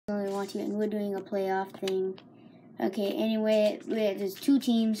want to, and we're doing a playoff thing. Okay, anyway, there's 2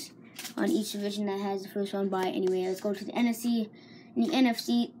 teams on each division that has the first round bye. Anyway, let's go to the NFC. In the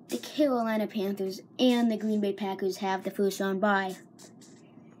NFC, the Carolina Panthers and the Green Bay Packers have the first round bye.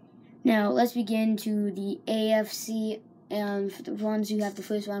 Now, let's begin to the AFC. And the ones who have the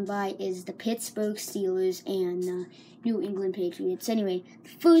first round bye is the Pittsburgh Steelers and the New England Patriots. Anyway, the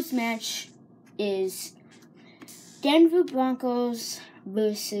first match is Denver Broncos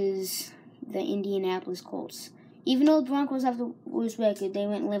versus the Indianapolis Colts. Even though the Broncos have the worst record, they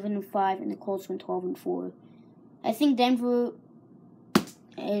went 11-5 and the Colts went 12-4. I think Denver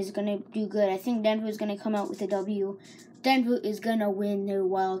is going to do good. I think Denver is going to come out with a W. Denver is going to win their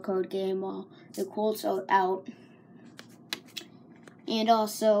wild card game while the Colts are out. And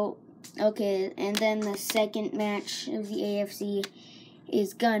also, okay, and then the second match of the AFC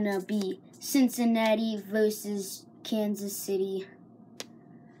is going to be Cincinnati versus Kansas City.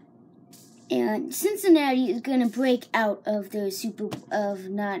 And Cincinnati is going to break out of their their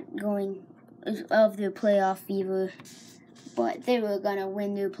playoff fever. But they were going to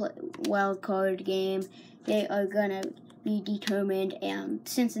win their wild card game. They are going to be determined, and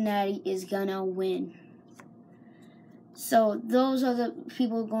Cincinnati is going to win. So those are the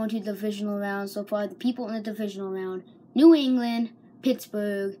people going to the divisional round so far. The people in the divisional round: New England,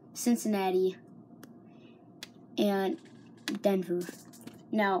 Pittsburgh, Cincinnati, and Denver.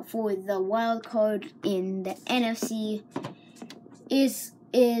 Now for the wild card in the NFC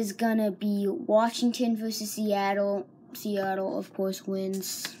is gonna be Washington versus Seattle. Seattle, of course,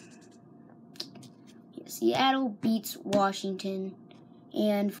 wins. Seattle beats Washington.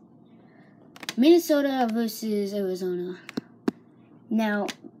 And Minnesota versus Arizona. Now,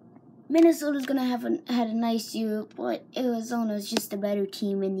 Minnesota's gonna had a nice year, but Arizona's just a better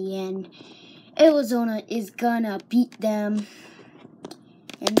team in the end. Arizona is gonna beat them,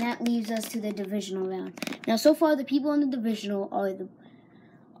 and that leaves us to the divisional round. Now, so far, the people in the divisional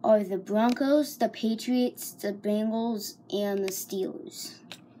are the Broncos, the Patriots, the Bengals, and the Steelers.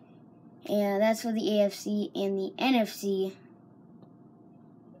 And that's for the AFC. And the NFC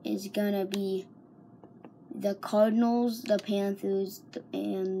is gonna be the Cardinals, the Panthers,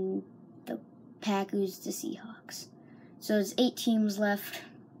 and the Packers, the Seahawks. So there's 8 teams left.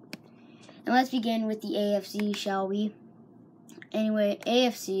 And let's begin with the AFC, shall we? Anyway,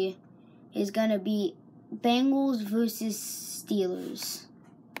 AFC is gonna be Bengals versus Steelers.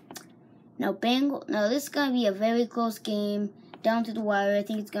 Now this is gonna be a very close game, down to the wire. I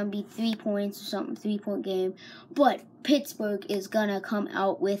think it's gonna be 3 points or something, 3-point game. But Pittsburgh is gonna come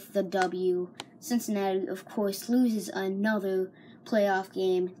out with the W. Cincinnati, of course, loses another playoff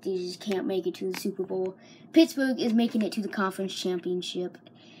game. They just can't make it to the Super Bowl. Pittsburgh is making it to the conference championship.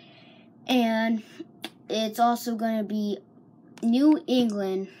 And it's also gonna be New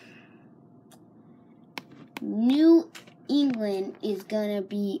England. New England is gonna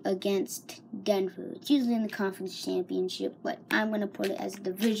be against Denver. It's usually in the conference championship, but I'm gonna put it as a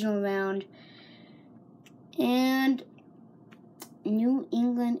divisional round. And New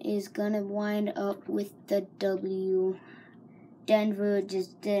England is gonna wind up with the W. Denver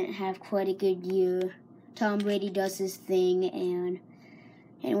just didn't have quite a good year. Tom Brady does his thing, and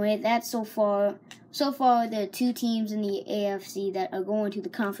anyway, that's so far. So far, there are 2 teams in the AFC that are going to the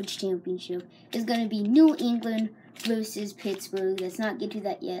conference championship. It's going to be New England versus Pittsburgh. Let's not get to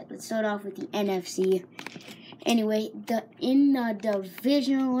that yet. Let's start off with the NFC. Anyway, in the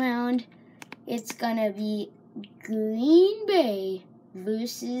divisional round, it's going to be Green Bay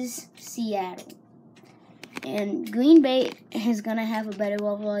versus Seattle. And Green Bay is going to have a better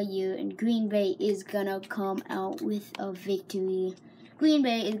overall year, and Green Bay is going to come out with a victory. Green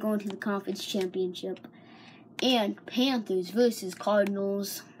Bay is going to the conference championship. And Panthers versus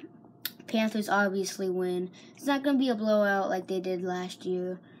Cardinals. Panthers obviously win. It's not going to be a blowout like they did last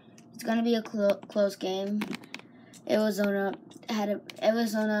year. It's going to be a close game. Arizona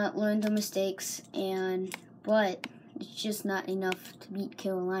learned their mistakes, but it's just not enough to beat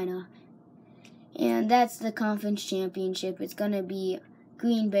Carolina. And that's the conference championship. It's going to be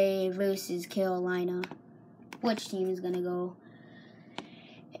Green Bay versus Carolina. Which team is going to go?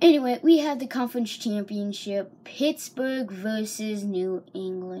 Anyway, we have the conference championship. Pittsburgh versus New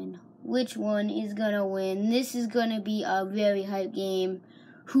England. Which one is going to win? This is going to be a very hype game.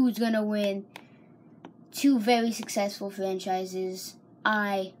 Who's going to win? 2 very successful franchises.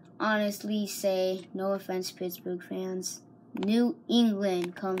 I honestly say, no offense, Pittsburgh fans, New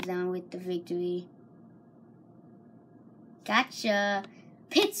England comes down with the victory. Gotcha.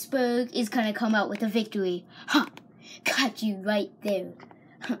 Pittsburgh is going to come out with a victory. Got you right there.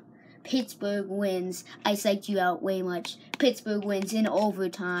 Pittsburgh wins. I psyched you out way much. Pittsburgh wins in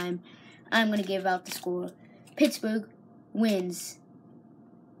overtime. I'm going to give out the score. Pittsburgh wins.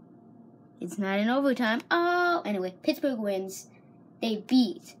 It's not in overtime. Oh, anyway, Pittsburgh wins. They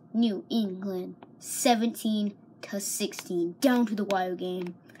beat New England 17-16. Down to the wire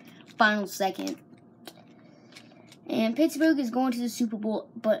game. Final second. And Pittsburgh is going to the Super Bowl,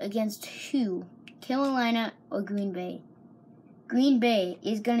 but against who? Carolina or Green Bay? Green Bay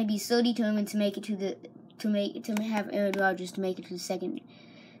is going to be so determined to make it to have Aaron Rodgers to make it to the second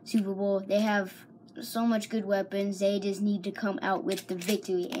Super Bowl. They have so much good weapons. They just need to come out with the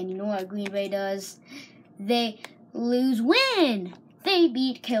victory. And you know what Green Bay does? They win. They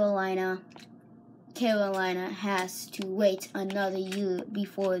beat Carolina. Carolina has to wait another year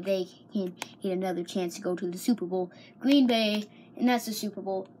before they can get another chance to go to the Super Bowl. Green Bay, and that's the Super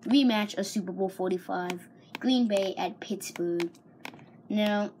Bowl rematch of Super Bowl 45. Green Bay at Pittsburgh.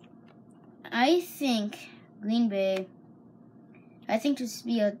 Now, I think this will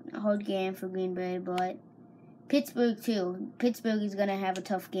be a hard game for Green Bay, but Pittsburgh too. Pittsburgh is going to have a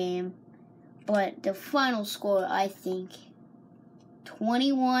tough game. But the final score, I think,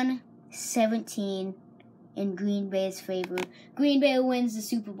 21-17 in Green Bay's favor. Green Bay wins the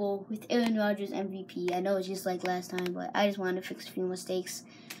Super Bowl with Aaron Rodgers MVP. I know it's just like last time, but I just wanted to fix a few mistakes.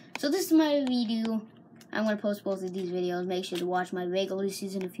 So this is my review. I'm going to post both of these videos. Make sure to watch my regular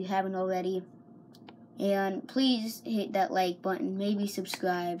season if you haven't already. And please hit that like button. Maybe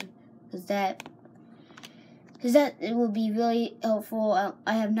subscribe. Because that it will be really helpful.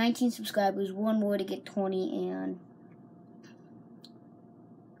 I have 19 subscribers. One more to get 20. And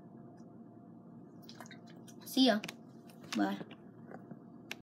see ya. Bye.